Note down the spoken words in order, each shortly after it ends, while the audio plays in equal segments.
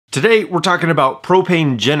Today, we're talking about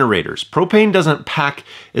propane generators. Propane doesn't pack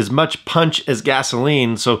as much punch as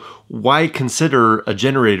gasoline, so why consider a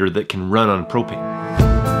generator that can run on propane?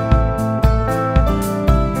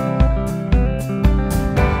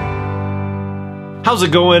 How's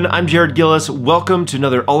it going? I'm Jared Gillis. Welcome to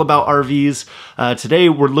another All About RVs. Today,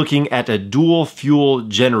 we're looking at a dual fuel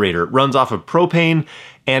generator. It runs off of propane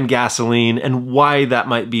and gasoline, and why that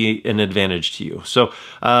might be an advantage to you. So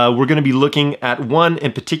we're gonna be looking at one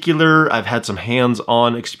in particular. I've had some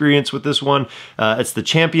hands-on experience with this one. It's the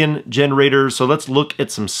Champion generator. So let's look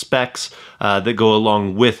at some specs that go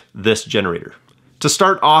along with this generator. To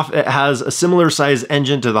start off, it has a similar size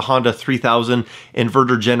engine to the Honda 3000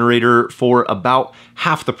 inverter generator for about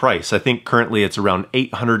half the price. I think currently it's around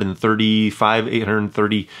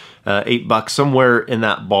 $838 bucks, somewhere in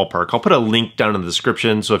that ballpark. I'll put a link down in the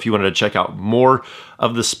description, so if you wanted to check out more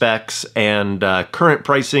of the specs and current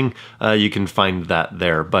pricing, you can find that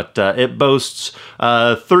there. But it boasts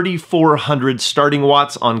 3,400 starting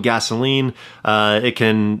watts on gasoline. It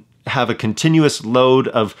can have a continuous load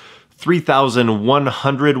of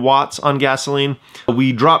 3,100 watts on gasoline.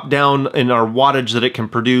 We drop down in our wattage that it can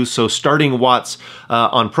produce. So starting watts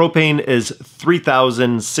on propane is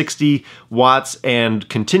 3,060 watts and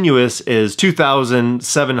continuous is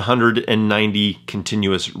 2,790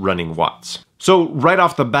 continuous running watts. So right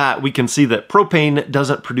off the bat, we can see that propane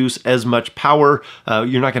doesn't produce as much power.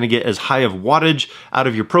 You're not gonna get as high of wattage out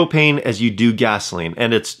of your propane as you do gasoline.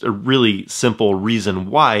 And it's a really simple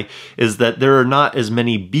reason why, is that there are not as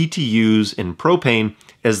many BTUs in propane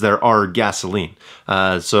as there are gasoline.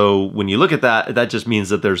 So when you look at that, that just means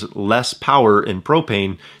that there's less power in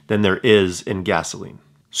propane than there is in gasoline.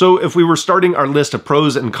 So if we were starting our list of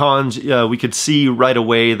pros and cons, we could see right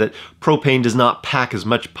away that propane does not pack as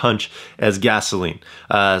much punch as gasoline.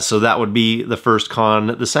 So that would be the first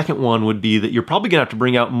con. The second one would be that you're probably gonna have to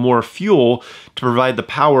bring out more fuel to provide the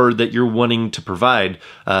power that you're wanting to provide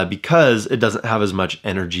because it doesn't have as much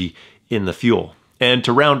energy in the fuel. And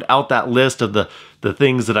to round out that list of the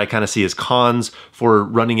things that I kind of see as cons for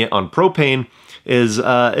running it on propane is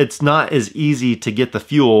it's not as easy to get the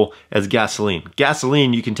fuel as gasoline.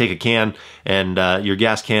 Gasoline, you can take a can and your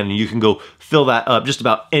gas can, and you can go fill that up just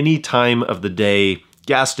about any time of the day.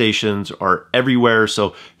 Gas stations are everywhere,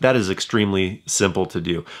 so that is extremely simple to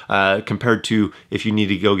do. Compared to if you need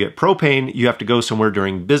to go get propane, you have to go somewhere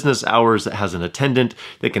during business hours that has an attendant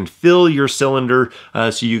that can fill your cylinder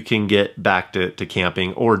so you can get back to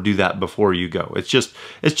camping, or do that before you go. It's just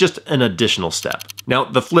an additional step. Now,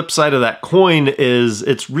 the flip side of that coin is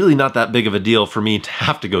it's really not that big of a deal for me to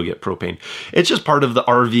have to go get propane. It's just part of the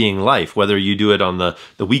RVing life, whether you do it on the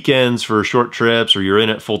weekends for short trips or you're in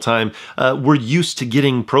it full time. We're used to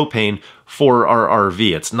getting propane for our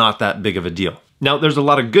RV. It's not that big of a deal. Now, there's a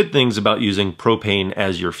lot of good things about using propane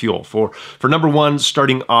as your fuel. For number one,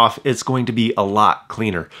 starting off, it's going to be a lot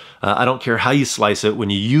cleaner. I don't care how you slice it.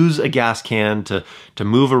 When you use a gas can to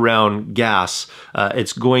move around gas,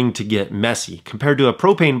 it's going to get messy. Compared to a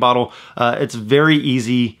propane bottle, it's very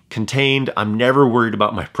easy, contained. I'm never worried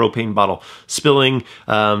about my propane bottle spilling,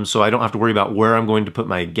 so I don't have to worry about where I'm going to put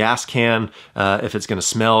my gas can, if it's gonna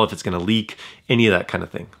smell, if it's gonna leak, any of that kind of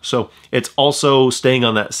thing. So it's also staying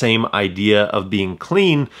on that same idea of being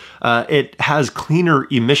clean. It has cleaner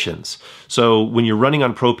emissions. So when you're running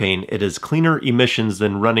on propane, it is cleaner emissions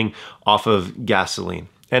than running off of gasoline.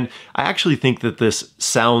 And I actually think that this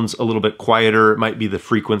sounds a little bit quieter. It might be the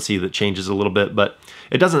frequency that changes a little bit, but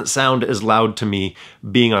it doesn't sound as loud to me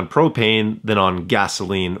being on propane than on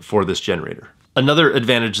gasoline for this generator. Another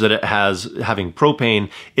advantage that it has, having propane,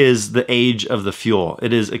 is the age of the fuel.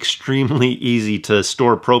 It is extremely easy to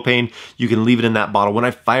store propane. You can leave it in that bottle. When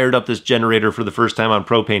I fired up this generator for the first time on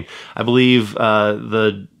propane, I believe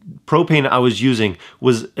the propane I was using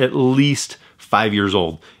was at least 5 years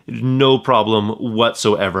old. No problem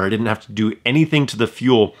whatsoever. I didn't have to do anything to the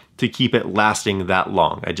fuel to keep it lasting that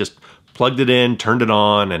long. I just plugged it in, turned it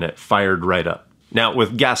on, and it fired right up. Now,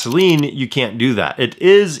 with gasoline, you can't do that. It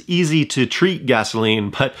is easy to treat gasoline,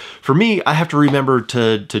 but for me, I have to remember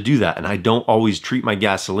to do that, and I don't always treat my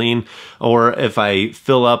gasoline. Or if I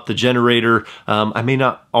fill up the generator, I may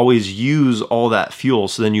not always use all that fuel,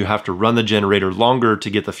 so then you have to run the generator longer to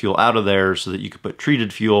get the fuel out of there so that you can put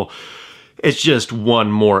treated fuel. It's just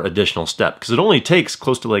one more additional step, because it only takes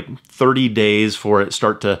close to like 30 days for it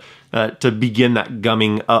start to begin that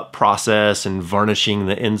gumming up process and varnishing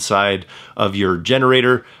the inside of your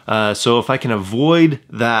generator. So if I can avoid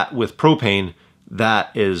that with propane, that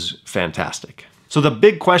is fantastic. So the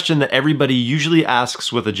big question that everybody usually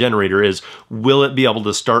asks with a generator is, will it be able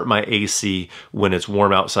to start my AC when it's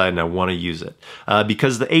warm outside and I want to use it?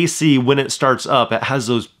 Because the AC, when it starts up, it has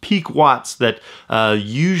those peak watts that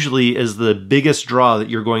usually is the biggest draw that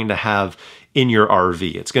you're going to have in your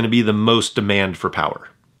RV. It's going to be the most demand for power.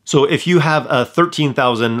 So if you have a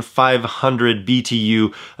 13,500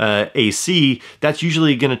 BTU AC, that's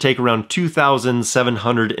usually going to take around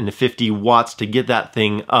 2,750 watts to get that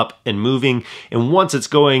thing up and moving. And once it's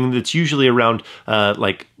going, it's usually around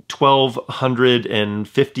like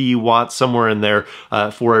 1,250 watts, somewhere in there,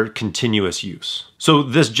 for continuous use. So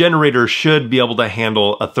this generator should be able to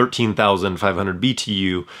handle a 13,500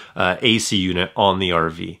 BTU AC unit on the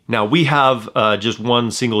RV. Now we have just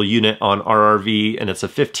one single unit on our RV, and it's a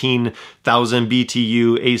 15,000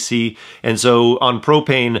 BTU AC. And so on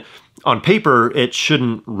propane, on paper, it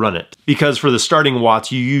shouldn't run it, because for the starting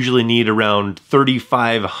watts, you usually need around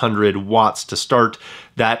 3,500 watts to start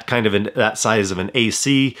that kind of that size of an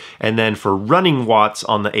AC. And then for running watts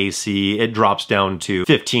on the AC, it drops down to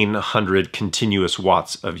 1,500 continuous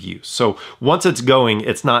watts of use. So once it's going,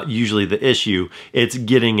 it's not usually the issue, it's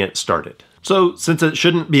getting it started. So since it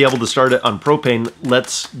shouldn't be able to start it on propane,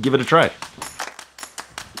 let's give it a try.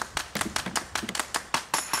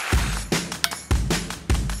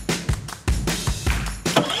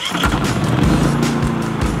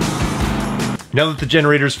 Now that the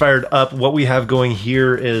generator's fired up, what we have going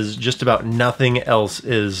here is just about nothing else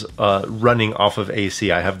is running off of AC.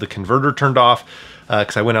 I have the converter turned off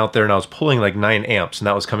because I went out there and I was pulling like 9 amps, and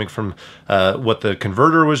that was coming from what the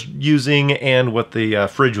converter was using and what the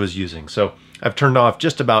fridge was using. So I've turned off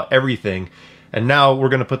just about everything, and now we're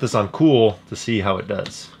gonna put this on cool to see how it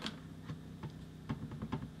does.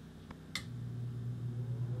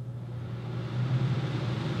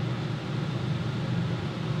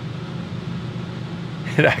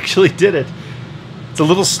 It actually did it. It's a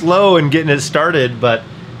little slow in getting it started, but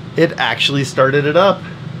it actually started it up.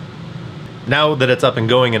 Now that it's up and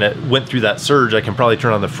going and it went through that surge, I can probably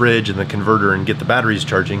turn on the fridge and the converter and get the batteries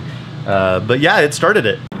charging. But yeah, it started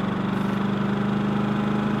it.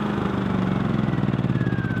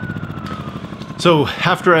 So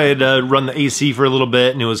after I had run the AC for a little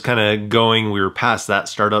bit and it was kind of going, we were past that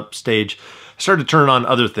startup stage, I started to turn on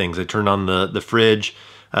other things. I turned on the fridge,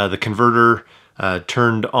 the converter,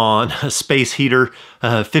 turned on a space heater,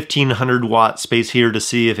 1,500 watt space heater, to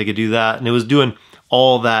see if it could do that. And it was doing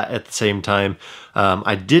all that at the same time.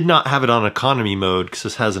 I did not have it on economy mode because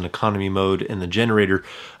this has an economy mode in the generator.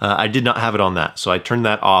 I did not have it on that. So I turned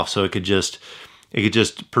that off so it could just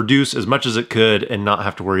produce as much as it could and not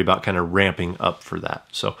have to worry about kind of ramping up for that.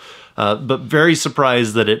 So, but very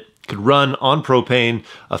surprised that it could run on propane,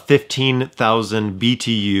 a 15,000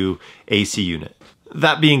 BTU AC unit.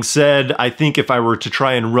 That being said, I think if I were to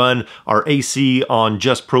try and run our AC on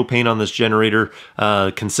just propane on this generator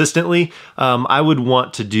consistently, I would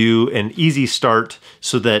want to do an easy start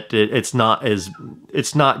so that it's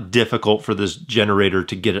not difficult for this generator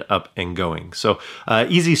to get it up and going. So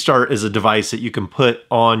easy start is a device that you can put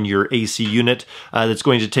on your AC unit that's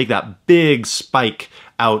going to take that big spike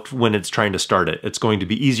out when it's trying to start it. It's going to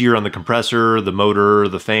be easier on the compressor, the motor,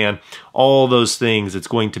 the fan, all those things. It's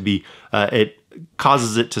going to be, it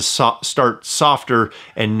causes it to start softer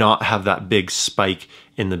and not have that big spike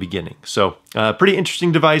in the beginning. So pretty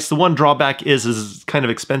interesting device. The one drawback is it's kind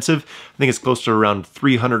of expensive. I think it's close to around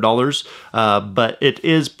 $300, but it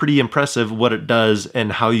is pretty impressive what it does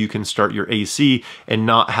and how you can start your AC and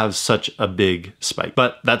not have such a big spike.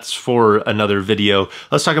 But that's for another video.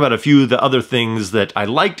 Let's talk about a few of the other things that I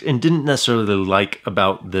liked and didn't necessarily like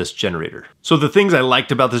about this generator. So the things I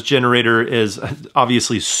liked about this generator is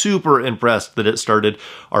obviously super impressed that it started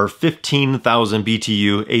our 15,000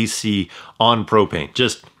 BTU AC on propane.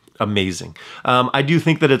 Just amazing. I do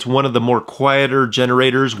think that it's one of the more quieter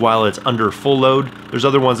generators while it's under full load. There's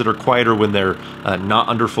other ones that are quieter when they're not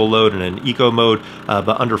under full load and in eco mode,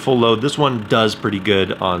 but under full load, this one does pretty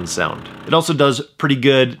good on sound. It also does pretty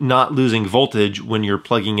good not losing voltage when you're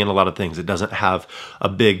plugging in a lot of things. It doesn't have a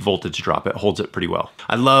big voltage drop. It holds it pretty well.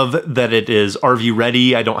 I love that it is RV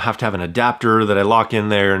ready. I don't have to have an adapter that I lock in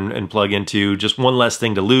there and plug into. Just one less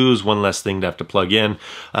thing to lose, one less thing to have to plug in.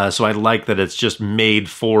 So I like that it's just made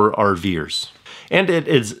for RVers. And it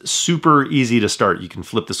is super easy to start. You can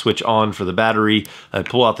flip the switch on for the battery,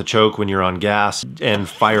 pull out the choke when you're on gas, and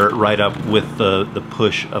fire it right up with the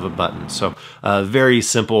push of a button. So very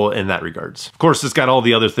simple in that regards. Of course, it's got all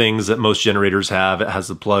the other things that most generators have. It has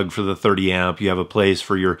the plug for the 30 amp. You have a place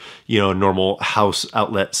for your normal house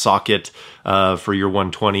outlet socket. for your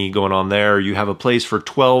 120 going on there. You have a place for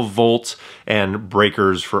 12 volts and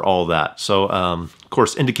breakers for all that. So of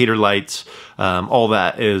course, indicator lights, all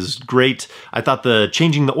that is great. I thought the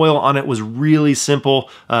changing the oil on it was really simple.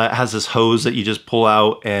 It has this hose that you just pull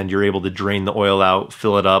out and you're able to drain the oil out,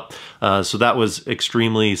 fill it up. So that was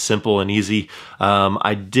extremely simple and easy.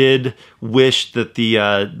 I did wish that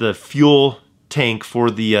the fuel tank for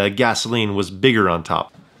the gasoline was bigger on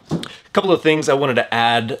top. A couple of things I wanted to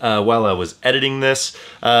add while I was editing this.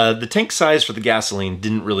 The tank size for the gasoline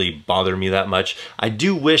didn't really bother me that much. I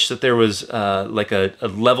do wish that there was like a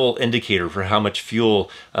level indicator for how much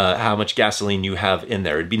fuel, how much gasoline you have in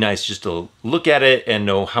there. It'd be nice just to look at it and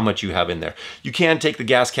know how much you have in there. You can take the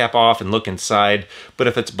gas cap off and look inside, but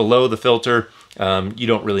if it's below the filter, you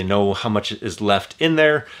don't really know how much is left in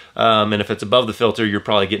there. And if it's above the filter, you're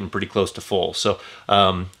probably getting pretty close to full. So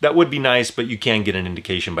that would be nice, but you can get an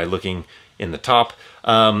indication by looking in the top.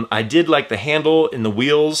 I did like the handle in the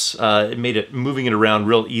wheels. It made it moving it around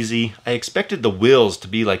real easy. I expected the wheels to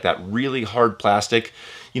be like that really hard plastic,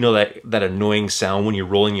 you know, that annoying sound when you're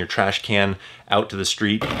rolling your trash can out to the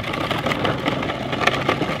street.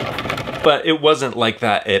 But it wasn't like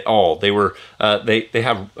that at all. They were they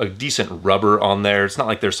have a decent rubber on there. It's not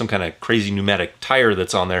like there's some kind of crazy pneumatic tire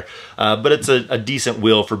that's on there, but it's a decent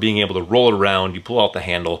wheel for being able to roll it around. You pull out the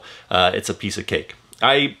handle, it's a piece of cake.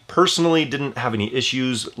 I personally didn't have any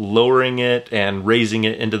issues lowering it and raising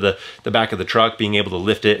it into the back of the truck, being able to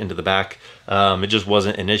lift it into the back. It just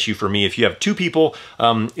wasn't an issue for me. If you have two people,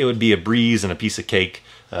 it would be a breeze and a piece of cake.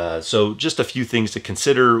 So just a few things to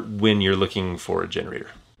consider when you're looking for a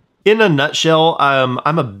generator. In a nutshell,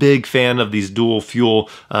 I'm a big fan of these dual fuel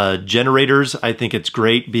generators. I think it's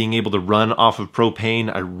great being able to run off of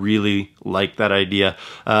propane. I really like that idea.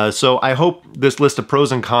 So I hope this list of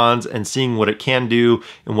pros and cons and seeing what it can do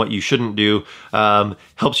and what you shouldn't do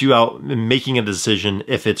helps you out in making a decision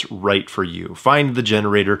if it's right for you. Find the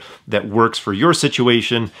generator that works for your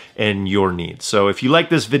situation and your needs. So if you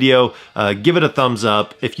like this video, give it a thumbs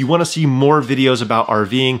up. If you want to see more videos about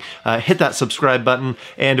RVing, hit that subscribe button.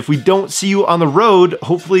 And if we don't see you on the road,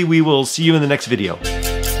 hopefully we will see you in the next video.